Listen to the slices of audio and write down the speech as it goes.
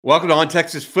Welcome to On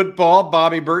Texas Football.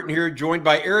 Bobby Burton here, joined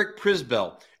by Eric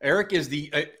Prisbell. Eric is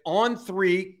the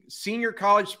On3 senior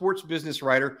college sports business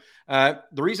writer. The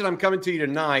reason I'm coming to you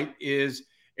tonight is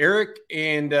Eric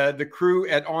and the crew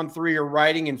at On3 are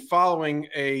writing and following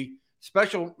a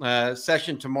special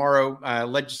session tomorrow,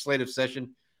 legislative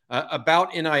session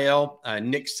about NIL.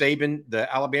 Nick Saban,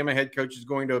 the Alabama head coach, is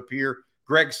going to appear.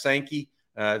 Greg Sankey,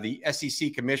 the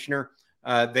SEC commissioner.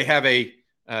 They have a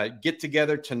get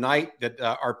together tonight that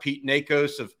our Pete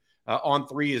Nakos of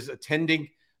On3 is attending.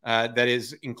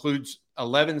 That includes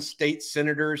 11 state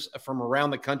senators from around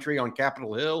the country on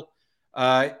Capitol Hill.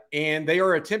 And they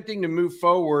are attempting to move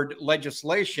forward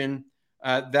legislation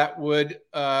that would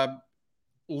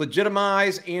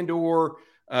legitimize and/or,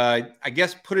 I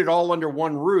guess, put it all under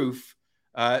one roof,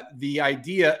 the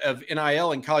idea of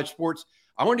NIL in college sports.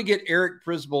 I want to get Eric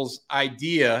Prisbell's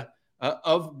idea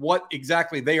of what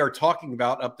exactly they are talking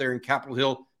about up there in Capitol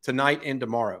Hill tonight and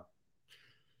tomorrow.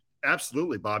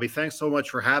 Absolutely, Bobby. Thanks so much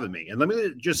for having me. And let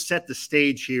me just set the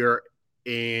stage here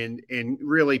and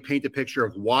really paint a picture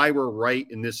of why we're right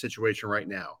in this situation right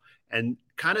now. And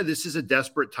kind of this is a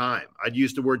desperate time. I'd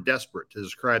use the word desperate to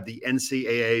describe the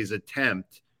NCAA's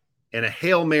attempt, and a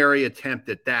Hail Mary attempt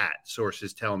at that,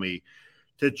 sources tell me,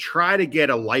 to try to get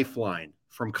a lifeline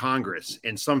from Congress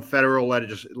and some federal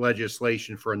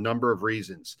legislation for a number of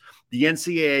reasons. The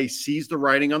NCAA sees the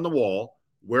writing on the wall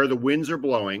where the winds are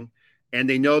blowing, and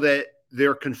they know that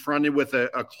they're confronted with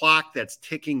a clock that's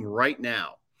ticking right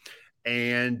now,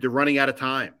 and they're running out of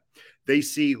time. They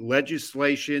see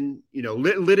legislation,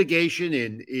 litigation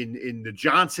in the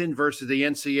Johnson versus the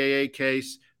NCAA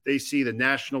case. They see the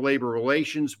National Labor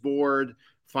Relations Board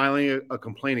filing a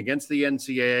complaint against the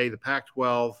NCAA, the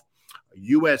Pac-12,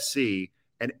 USC,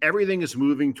 and everything is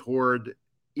moving toward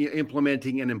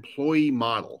implementing an employee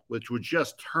model, which would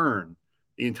just turn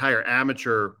the entire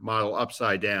amateur model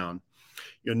upside down.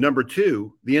 Number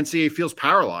two, the NCAA feels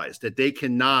paralyzed that they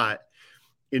cannot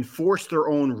enforce their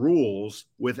own rules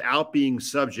without being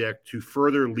subject to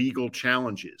further legal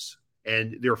challenges.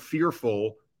 And they're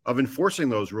fearful of enforcing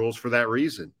those rules for that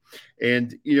reason.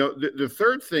 And, the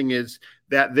third thing is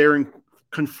that they're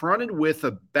confronted with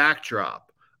a backdrop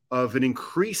of an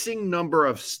increasing number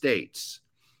of states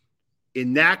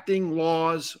enacting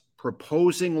laws,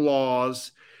 proposing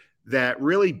laws that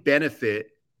really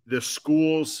benefit the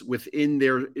schools within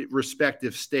their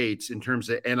respective states in terms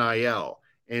of NIL,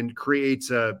 and creates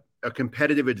a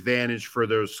competitive advantage for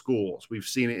those schools. We've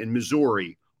seen it in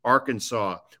Missouri,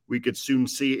 Arkansas. We could soon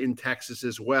see it in Texas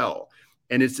as well.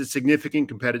 And it's a significant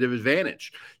competitive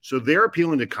advantage. So they're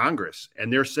appealing to Congress,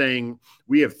 and they're saying,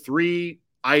 we have three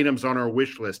items on our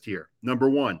wish list here. Number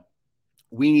one,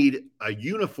 we need a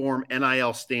uniform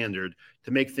NIL standard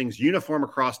to make things uniform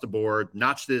across the board,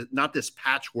 not this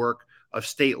patchwork of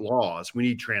state laws. We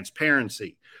need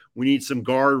transparency. We need some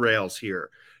guardrails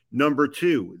here. Number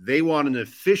two, they want an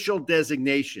official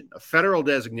designation, a federal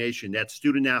designation, that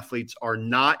student athletes are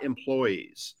not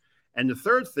employees. And the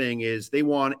third thing is they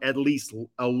want at least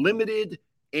a limited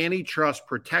antitrust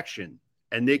protection.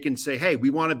 And they can say, hey, we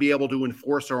want to be able to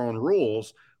enforce our own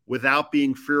rules without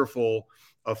being fearful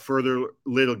of further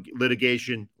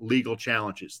litigation, legal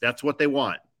challenges. That's what they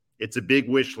want. It's a big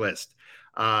wish list.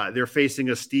 They're facing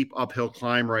a steep uphill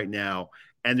climb right now.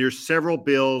 And there's several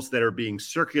bills that are being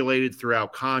circulated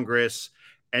throughout Congress,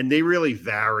 and they really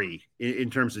vary in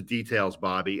terms of details,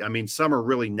 Bobby. I mean, some are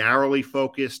really narrowly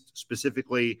focused,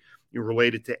 specifically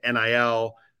related to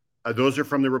NIL. Those are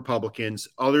from the Republicans.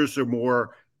 Others are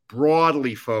more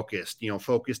broadly focused,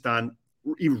 focused on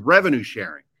revenue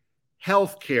sharing,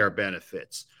 healthcare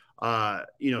benefits,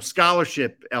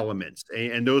 scholarship elements,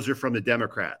 and those are from the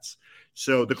Democrats.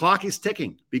 So the clock is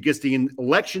ticking because the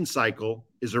election cycle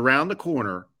is around the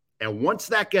corner. And once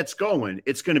that gets going,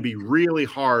 it's going to be really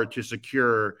hard to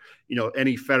secure,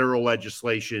 any federal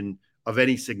legislation of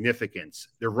any significance.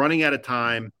 They're running out of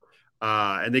time,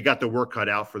 and they got the work cut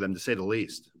out for them, to say the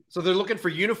least. So they're looking for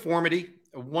uniformity,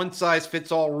 a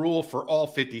one-size-fits-all rule for all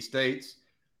 50 states,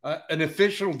 an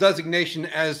official designation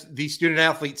as the student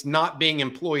athletes not being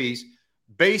employees,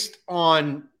 based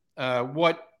on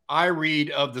what I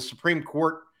read of the Supreme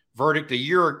Court verdict a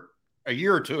year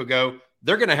or two ago.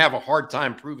 They're going to have a hard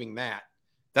time proving that.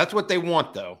 That's what they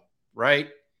want, though, right?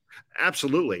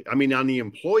 Absolutely. I mean, on the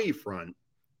employee front,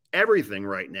 everything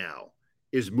right now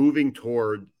is moving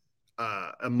toward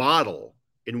a model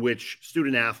in which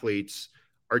student athletes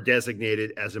are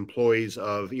designated as employees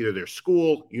of either their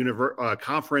school,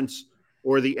 conference,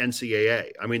 or the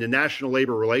NCAA. I mean, the National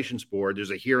Labor Relations Board,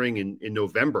 there's a hearing in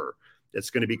November that's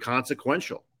going to be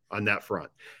consequential on that front.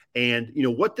 And,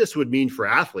 what this would mean for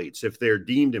athletes if they're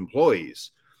deemed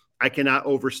employees, I cannot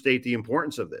overstate the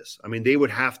importance of this. I mean, they would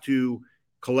have to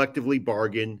collectively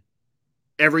bargain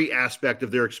every aspect of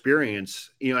their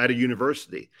experience, at a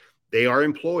university. They are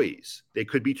employees. They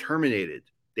could be terminated.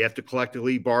 They have to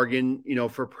collectively bargain,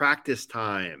 for practice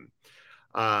time,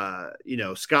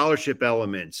 scholarship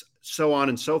elements, so on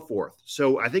and so forth.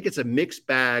 So I think it's a mixed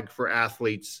bag for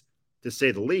athletes, to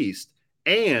say the least.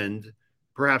 And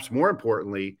perhaps more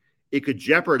importantly, it could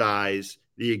jeopardize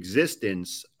the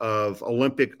existence of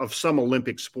some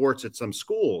Olympic sports at some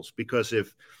schools, because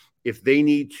if they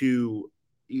need to,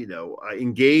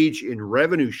 engage in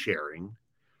revenue sharing,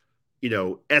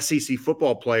 SEC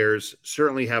football players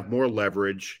certainly have more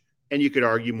leverage, and you could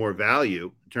argue more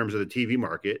value in terms of the TV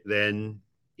market than,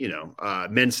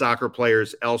 men's soccer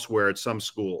players elsewhere at some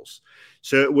schools.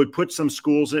 So it would put some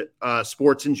schools,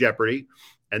 sports in jeopardy.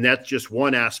 And that's just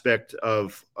one aspect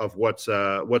of what's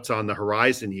on the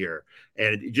horizon here.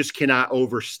 And you just cannot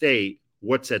overstate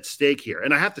what's at stake here.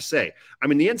 And I have to say, I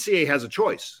mean, the NCAA has a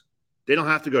choice. They don't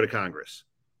have to go to Congress.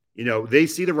 They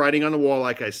see the writing on the wall,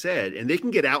 like I said, and they can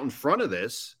get out in front of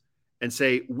this and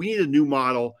say, we need a new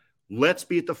model. Let's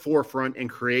be at the forefront and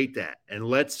create that. And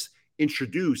let's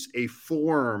introduce a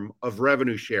form of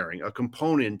revenue sharing, a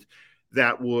component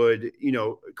that would,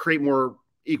 create more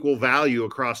equal value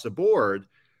across the board.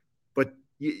 But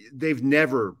they've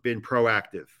never been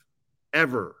proactive,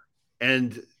 ever.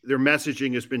 And their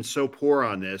messaging has been so poor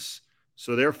on this.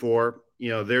 So therefore,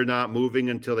 they're not moving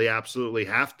until they absolutely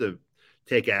have to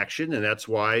take action. And that's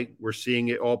why we're seeing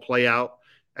it all play out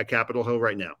at Capitol Hill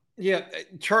right now. Yeah.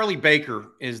 Charlie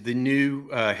Baker is the new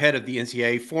head of the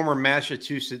NCAA, former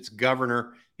Massachusetts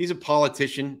governor. He's a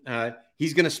politician.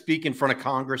 He's going to speak in front of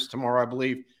Congress tomorrow, I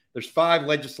believe. There's 5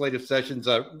 legislative sessions.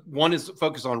 One is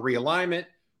focused on realignment.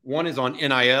 One is on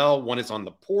NIL. One is on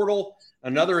the portal.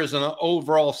 Another is an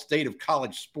overall state of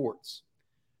college sports.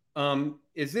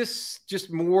 Is this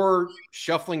just more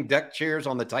shuffling deck chairs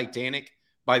on the Titanic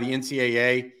by the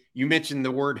NCAA? You mentioned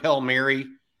the word Hail Mary.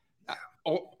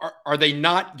 Are they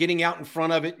not getting out in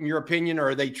front of it, in your opinion, or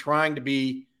are they trying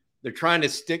to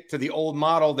stick to the old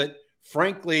model that,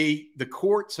 frankly, the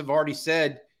courts have already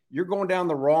said you're going down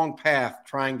the wrong path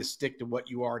trying to stick to what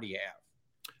you already have?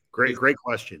 Great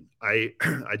question. I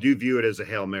do view it as a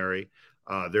Hail Mary.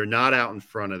 They're not out in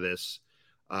front of this.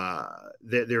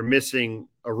 They're missing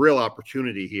a real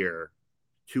opportunity here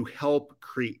to help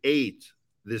create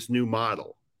this new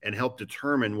model and help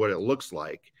determine what it looks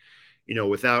like,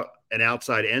 without an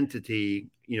outside entity,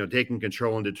 taking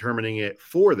control and determining it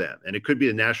for them. And it could be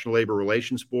the National Labor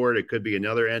Relations Board. It could be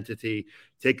another entity.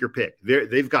 Take your pick.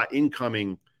 They've got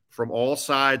incoming from all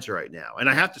sides right now. And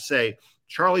I have to say,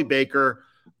 Charlie Baker,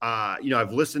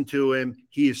 I've listened to him.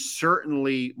 He is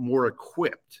certainly more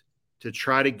equipped to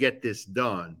try to get this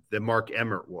done than Mark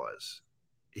Emmert was.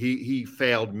 He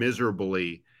failed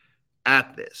miserably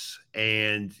at this,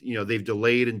 and they've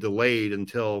delayed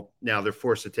until now they're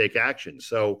forced to take action.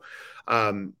 So,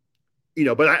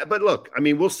 but look, I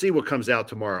mean, we'll see what comes out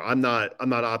tomorrow. I'm not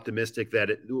optimistic that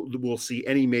we'll see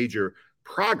any major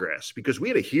progress, because we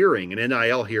had a hearing, an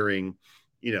NIL hearing,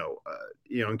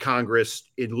 in Congress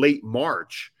in late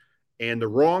March, and the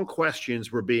wrong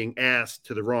questions were being asked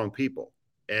to the wrong people.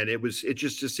 And it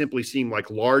just simply seemed like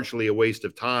largely a waste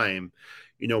of time,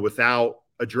 without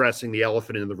addressing the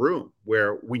elephant in the room,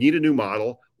 where we need a new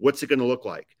model. What's it going to look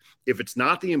like? If it's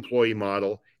not the employee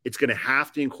model, it's going to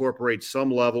have to incorporate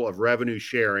some level of revenue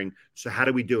sharing. So how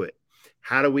do we do it?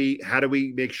 How do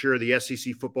we make sure the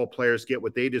SEC football players get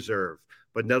what they deserve?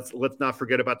 But let's not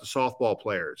forget about the softball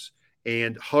players.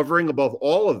 And hovering above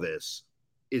all of this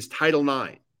is Title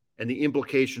IX and the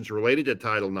implications related to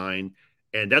Title IX.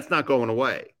 And that's not going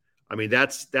away. I mean,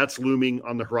 that's looming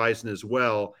on the horizon as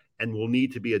well, and will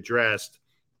need to be addressed.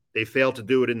 They failed to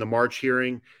do it in the March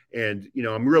hearing. And,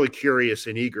 I'm really curious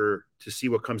and eager to see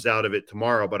what comes out of it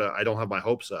tomorrow, but I don't have my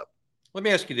hopes up. Let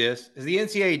me ask you this. Has the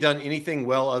NCAA done anything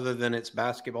well other than its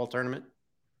basketball tournament?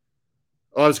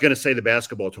 Oh, I was going to say the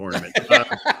basketball tournament.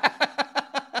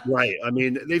 Right. I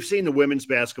mean, they've seen the women's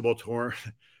basketball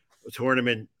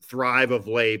tournament thrive of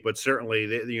late, but certainly,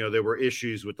 there were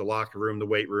issues with the locker room, the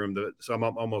weight room. So I'm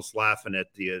almost laughing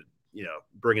at the,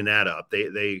 bringing that up.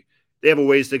 They have a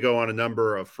ways to go on a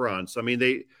number of fronts. I mean,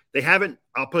 they haven't.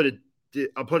 I'll put it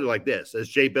like this: as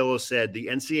Jay Billis said, the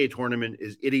NCAA tournament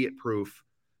is idiot proof.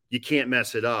 You can't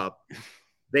mess it up.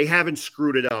 They haven't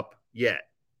screwed it up yet.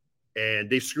 And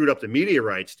they screwed up the media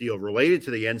rights deal related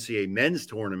to the NCAA men's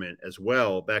tournament as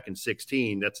well back in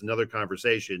 2016. That's another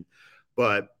conversation.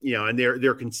 But, and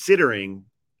they're considering,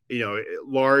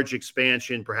 large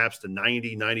expansion, perhaps to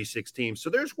 90, 96 teams. So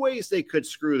there's ways they could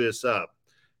screw this up,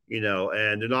 and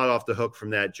they're not off the hook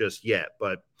from that just yet.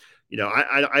 But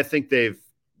I think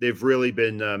they've really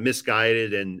been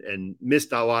misguided and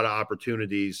missed a lot of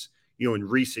opportunities, in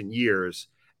recent years,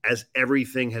 as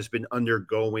everything has been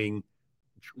undergoing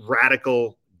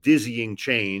radical, dizzying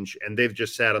change, and they've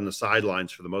just sat on the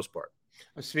sidelines for the most part.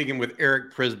 I'm speaking with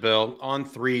Eric Prisbell,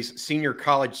 On3's senior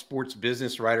college sports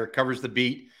business writer, covers the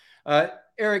beat.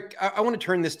 Eric, I want to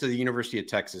turn this to the University of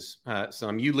Texas.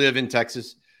 You live in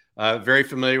Texas, very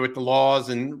familiar with the laws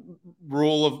and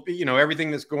rule of, everything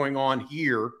that's going on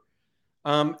here.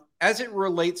 As it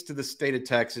relates to the state of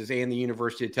Texas and the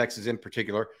University of Texas in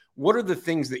particular, what are the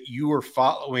things that you are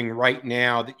following right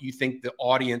now that you think the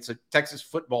audience, a Texas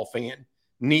football fan,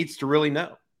 needs to really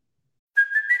know?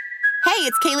 Hey,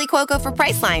 it's Kaylee Cuoco for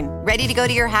Priceline. Ready to go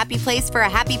to your happy place for a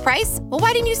happy price? Well,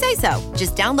 why didn't you say so?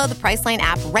 Just download the Priceline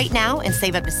app right now and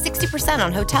save up to 60%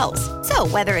 on hotels. So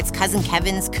whether it's Cousin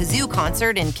Kevin's Kazoo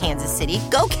Concert in Kansas City,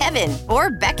 go Kevin, or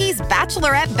Becky's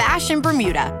Bachelorette Bash in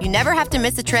Bermuda, you never have to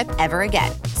miss a trip ever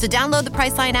again. So download the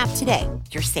Priceline app today.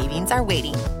 Your savings are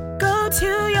waiting. Go to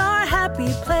your happy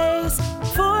place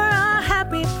for a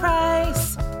happy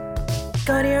price.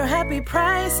 Go to your happy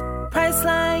price,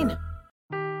 Priceline.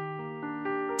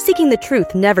 Seeking the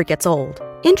truth never gets old.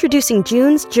 Introducing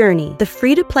June's Journey, the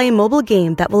free-to-play mobile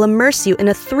game that will immerse you in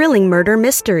a thrilling murder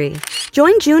mystery.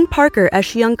 Join June Parker as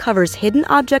she uncovers hidden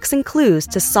objects and clues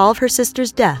to solve her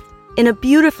sister's death in a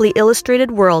beautifully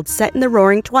illustrated world set in the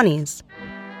Roaring '20s.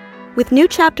 With new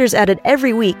chapters added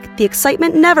every week, the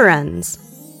excitement never ends.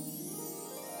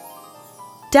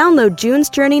 Download June's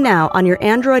Journey now on your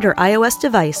Android or iOS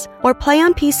device, or play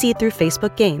on PC through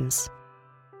Facebook Games.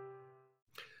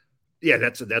 Yeah,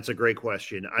 that's a great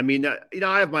question. I mean,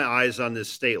 I have my eyes on this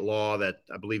state law that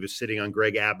I believe is sitting on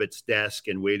Greg Abbott's desk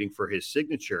and waiting for his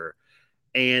signature.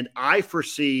 And I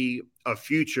foresee a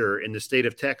future in the state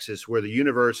of Texas where the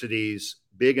universities,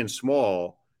 big and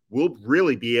small, will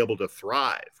really be able to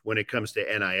thrive when it comes to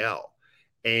NIL.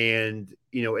 And,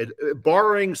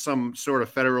 barring some sort of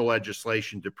federal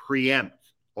legislation to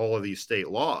preempt all of these state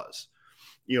laws,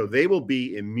 they will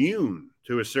be immune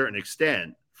to a certain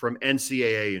extent from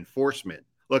NCAA enforcement.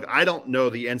 Look, I don't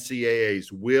know the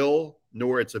NCAA's will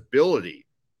nor its ability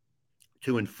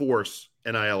to enforce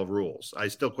NIL rules. I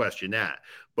still question that.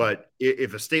 But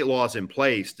if a state law is in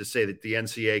place to say that the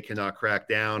NCAA cannot crack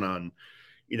down on,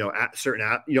 certain,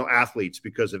 athletes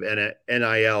because of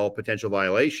NIL potential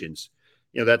violations,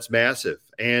 that's massive.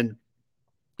 And,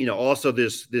 also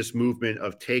this movement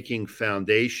of taking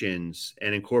foundations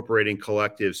and incorporating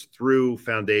collectives through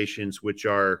foundations, which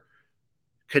are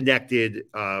connected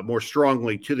more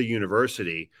strongly to the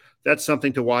university, that's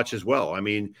something to watch as well. I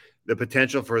mean, the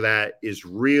potential for that is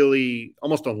really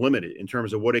almost unlimited in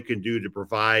terms of what it can do to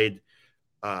provide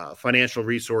financial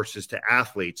resources to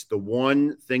athletes. The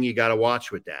one thing you got to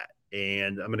watch with that,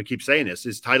 and I'm going to keep saying this,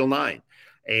 is Title IX.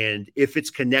 And if it's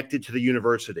connected to the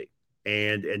university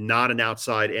and not an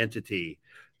outside entity,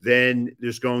 then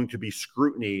there's going to be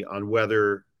scrutiny on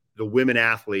whether the women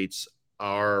athletes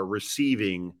are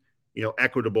receiving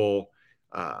equitable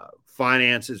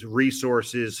finances,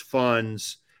 resources,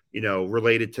 funds,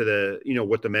 related to the,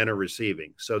 what the men are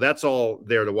receiving. So that's all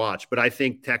there to watch. But I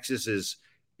think Texas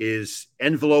is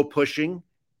envelope pushing,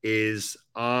 is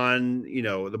on,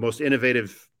 the most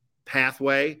innovative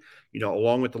pathway,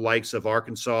 along with the likes of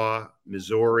Arkansas,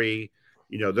 Missouri.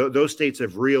 Those states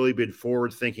have really been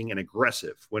forward thinking and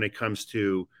aggressive when it comes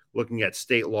to looking at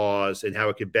state laws and how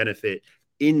it could benefit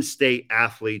in-state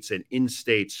athletes and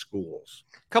in-state schools.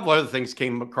 A couple other things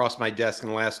came across my desk in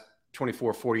the last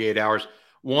 24, 48 hours.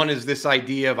 One is this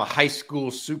idea of a high school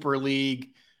super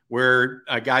league where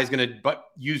a guy's going to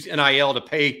use NIL to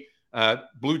pay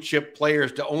blue chip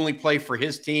players to only play for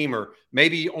his team, or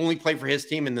maybe only play for his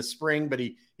team in the spring, but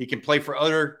he can play for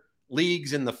other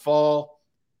leagues in the fall.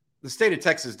 The state of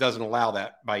Texas doesn't allow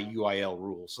that by UIL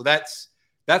rules. So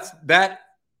that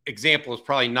example is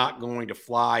probably not going to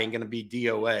fly and going to be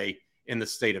DOA in the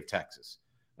state of Texas,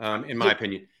 in my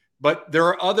opinion. But there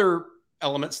are other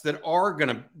elements that are going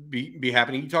to be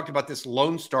happening. You talked about this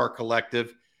Lone Star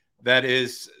Collective. That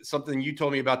is something you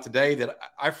told me about today that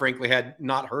I frankly had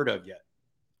not heard of yet.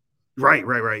 Right.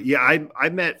 Yeah, I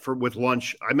met for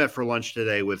lunch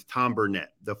today with Tom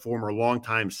Burnett, the former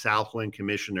longtime Southland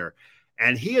commissioner.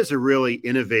 And he has a really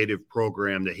innovative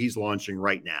program that he's launching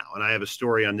right now. And I have a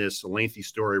story on this, a lengthy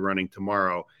story running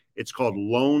tomorrow. It's called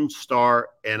Lone Star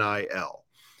NIL.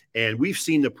 And we've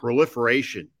seen the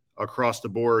proliferation across the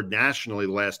board nationally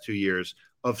the last 2 years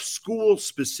of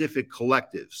school-specific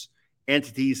collectives,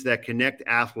 entities that connect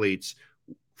athletes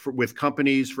with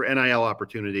companies for NIL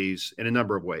opportunities in a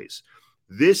number of ways.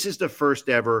 This is the first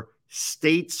ever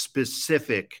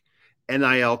state-specific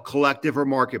NIL collective or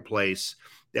marketplace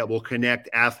that will connect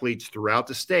athletes throughout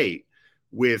the state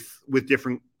with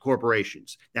different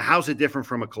corporations. Now, how's it different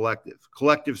from a collective?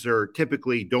 Collectives are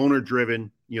typically donor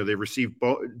driven. They receive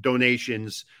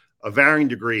donations of varying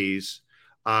degrees,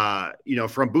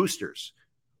 from boosters,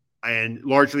 and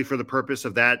largely for the purpose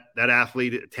of that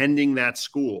athlete attending that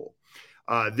school.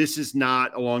 This is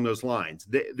not along those lines.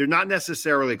 They're not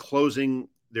necessarily closing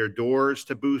their doors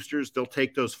to boosters. They'll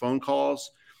take those phone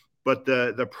calls. But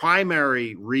the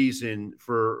primary reason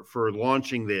for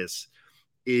launching this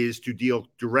is to deal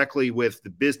directly with the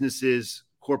businesses,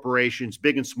 corporations,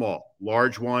 big and small,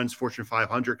 large ones, Fortune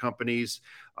 500 companies,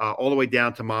 all the way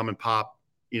down to mom and pop,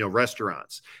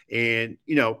 restaurants. And,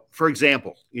 for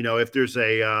example, if there's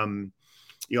a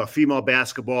female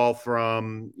basketball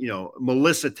from,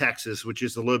 Melissa, Texas, which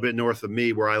is a little bit north of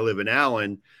me where I live in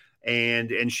Allen,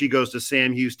 and she goes to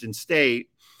Sam Houston State,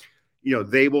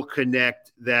 they will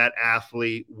connect that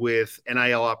athlete with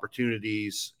NIL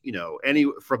opportunities, any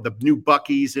from the new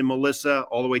Buc-ee's in Melissa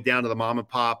all the way down to the mom and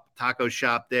pop taco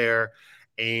shop there.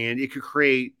 And it could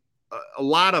create a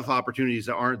lot of opportunities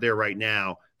that aren't there right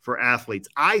now for athletes.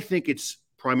 I think it's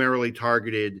primarily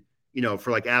targeted,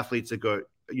 for like athletes that go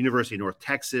University of North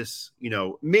Texas,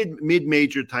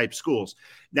 mid-major type schools.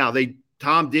 Now,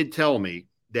 Tom did tell me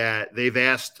that they've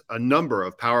asked a number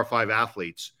of Power 5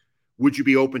 athletes, would you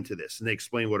be open to this? And they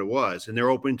explained what it was, and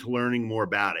they're open to learning more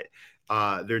about it.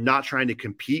 They're not trying to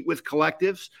compete with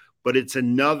collectives, but it's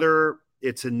another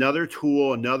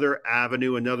tool, another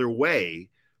avenue, another way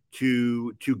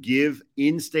to give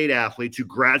in-state athletes who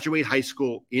graduate high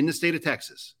school in the state of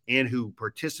Texas and who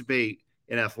participate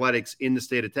in athletics in the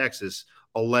state of Texas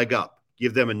a leg up,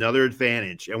 give them another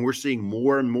advantage. And we're seeing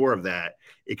more and more of that.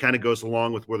 It kind of goes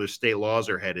along with where the state laws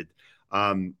are headed.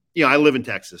 I live in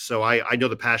Texas, so I know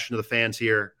the passion of the fans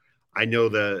here. I know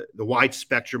the wide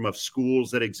spectrum of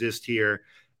schools that exist here,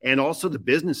 and also the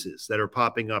businesses that are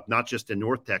popping up, not just in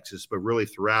North Texas, but really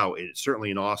throughout,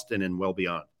 certainly in Austin and well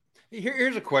beyond.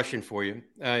 Here's a question for you.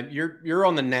 You're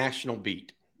on the national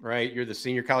beat, right? You're the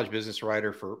senior college business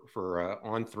writer for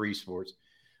On3 Sports.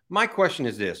 My question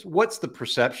is this: what's the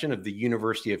perception of the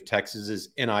University of Texas's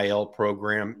NIL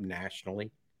program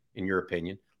nationally, in your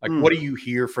opinion? Like, what do you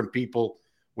hear from people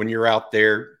when you're out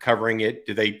there covering it?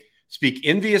 Do they speak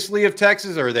enviously of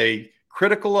Texas? Are they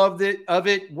critical of it?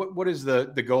 What is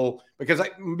the goal? Because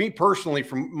me personally,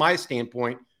 from my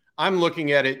standpoint, I'm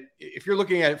looking at it. If you're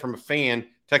looking at it from a fan,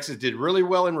 Texas did really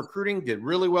well in recruiting, did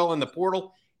really well in the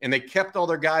portal, and they kept all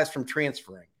their guys from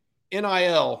transferring.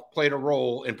 NIL played a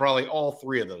role in probably all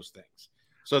three of those things.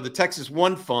 So the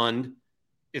TexasOneFund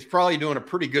is probably doing a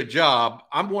pretty good job.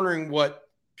 I'm wondering what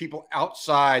people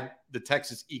outside the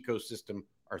Texas ecosystem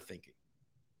are thinking.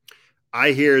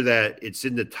 I hear that it's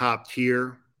in the top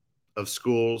tier of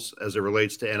schools as it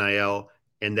relates to NIL,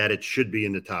 and that it should be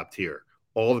in the top tier.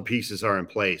 All the pieces are in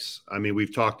place. I mean,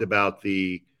 we've talked about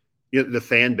the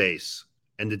fan base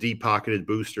and the deep-pocketed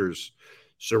boosters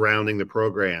surrounding the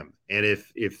program. And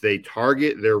if they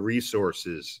target their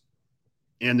resources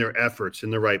and their efforts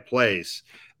in the right place,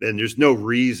 then there's no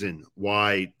reason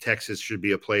why Texas should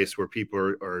be a place where people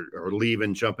are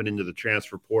leaving, jumping into the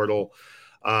transfer portal.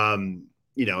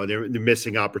 They're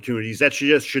missing opportunities. That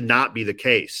should not be the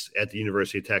case at the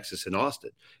University of Texas in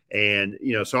Austin. And,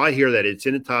 so I hear that it's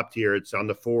in the top tier. It's on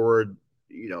the forward,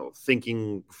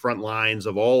 thinking front lines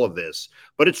of all of this,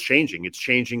 but it's changing. It's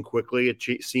changing quickly.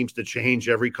 It seems to change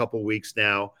every couple of weeks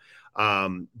now.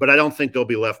 But I don't think they'll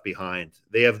be left behind.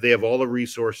 They have all the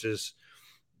resources.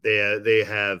 They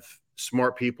have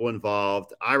smart people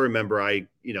involved. I remember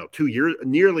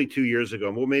nearly 2 years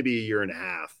ago, well, maybe a year and a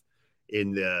half,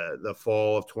 in the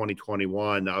fall of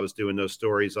 2021, I was doing those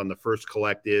stories on the first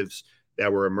collectives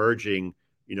that were emerging,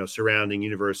 surrounding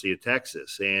University of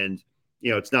Texas. And,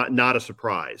 it's not a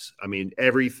surprise. I mean,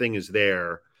 everything is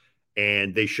there,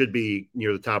 and they should be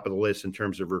near the top of the list in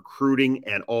terms of recruiting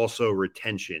and also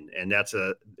retention. And that's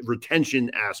a retention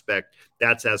aspect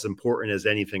that's as important as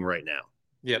anything right now.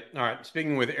 Yep. All right.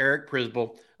 Speaking with Eric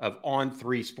Prisbel of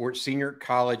On3 Sports, senior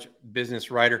college business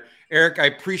writer. Eric, I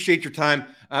appreciate your time.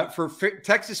 For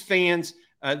Texas fans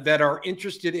that are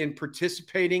interested in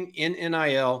participating in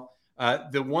NIL,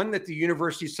 the one that the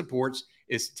university supports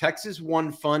is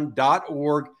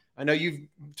TexasOneFund.org. I know you've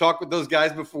talked with those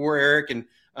guys before, Eric, and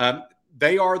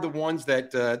they are the ones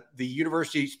that the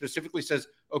university specifically says,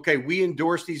 okay, we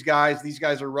endorse these guys. These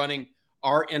guys are running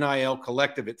our NIL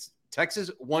collective. It's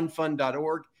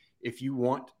TexasOneFund.org if you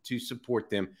want to support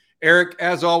them. Eric,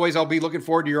 as always, I'll be looking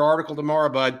forward to your article tomorrow,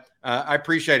 bud. I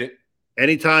appreciate it.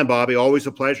 Anytime, Bobby. Always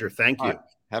a pleasure. Thank you. Right.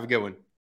 Have a good one.